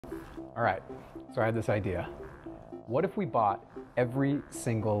All right, so I had this idea. What if we bought every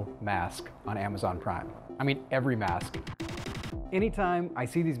single mask on Amazon Prime? I mean, every mask. Anytime I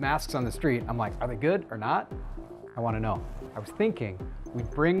see these masks on the street, I'm like, are they good or not? I want to know. I was thinking we'd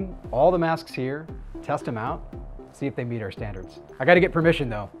bring all the masks here, test them out, see if they meet our standards. I got to get permission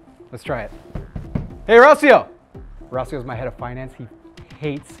though. Let's try it. Hey, Rocio! Rocio's my head of finance. He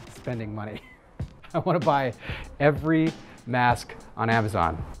hates spending money. I want to buy every mask on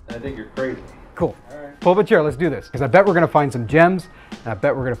Amazon. I think you're crazy. Cool. All right. Pull up a chair, let's do this. Because I bet we're going to find some gems, and I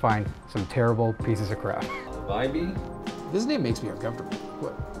bet we're going to find some terrible pieces of crap. Vibey? This name makes me uncomfortable.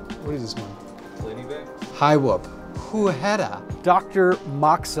 What is this one? Ladyback? High whoop. Huheda. Dr.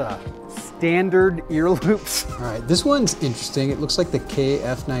 Moxa. Standard ear loops. All right, this one's interesting. It looks like the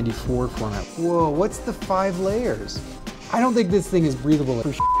KF94 format. Whoa, what's the 5 layers? I don't think this thing is breathable.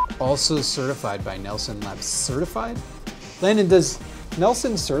 Also certified by Nelson Labs. Certified? Landon, does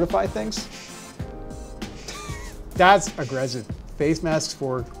Nelson certify things? That's aggressive. Face masks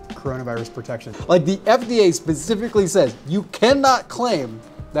for coronavirus protection. Like the FDA specifically says, you cannot claim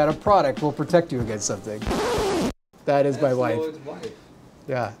that a product will protect you against something. That is my wife.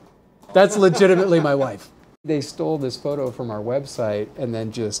 Yeah, that's legitimately my wife. They stole this photo from our website and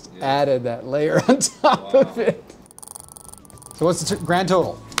then just added that layer on top of it. So what's the grand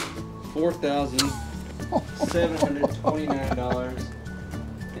total?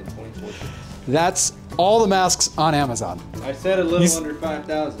 $4,729.24. That's all the masks on Amazon. I said a little under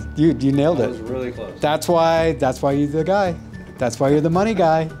 5,000. You nailed it. That was really close. That's why you're the guy. That's why you're the money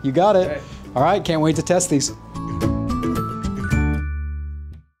guy. You got it. Okay. All right, can't wait to test these.